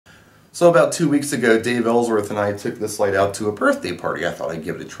So about 2 weeks ago, Dave Ellsworth and I took this light out to a birthday party. I thought I'd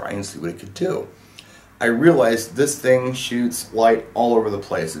give it a try and see what it could do. I realized this thing shoots light all over the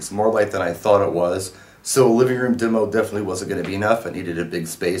place. It's more light than I thought it was. So a living room demo definitely wasn't going to be enough. I needed a big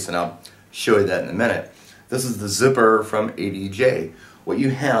space, and I'll show you that in a minute. This is the zipper from ADJ. What you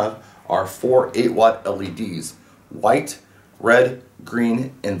have are 4 8-watt LEDs. White, red,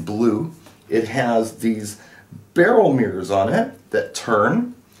 green, and blue. It has these barrel mirrors on it that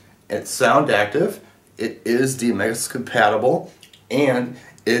turn. It's sound active, it is DMX compatible, and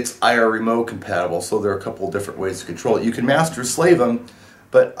it's IR remote compatible, so there are a couple of different ways to control it. You can master slave them,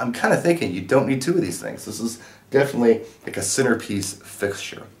 but I'm kind of thinking you don't need 2 of these things. This is definitely like a centerpiece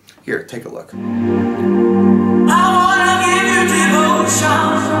fixture. Here, take a look. I wanna give you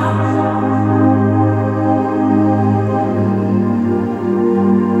devotion.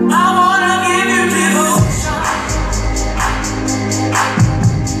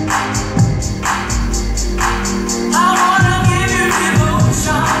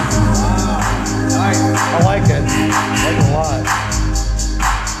 I like it. I like it a lot.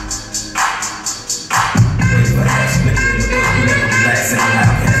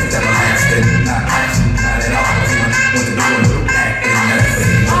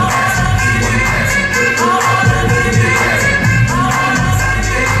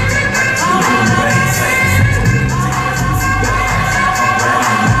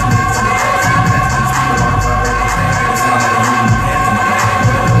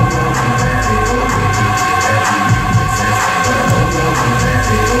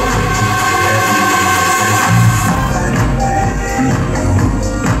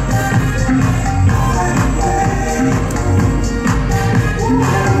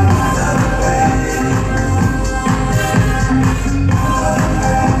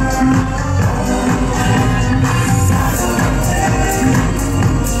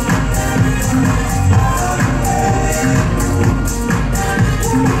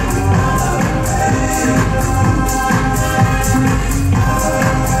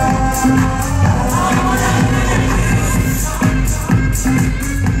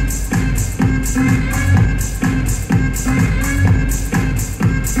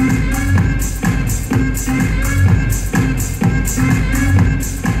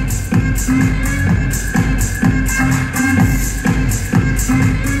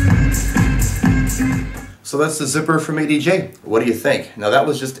 So that's the zipper from ADJ. What do you think? Now that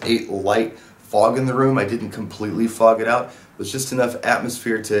was just a light fog in the room. I didn't completely fog it out. It was just enough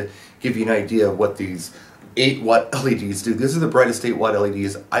atmosphere to give you an idea of what these 8-watt LEDs do. These are the brightest 8-watt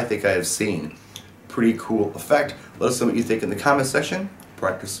LEDs I think I have seen. Pretty cool effect. Let us know what you think in the comment section.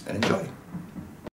 Practice and enjoy.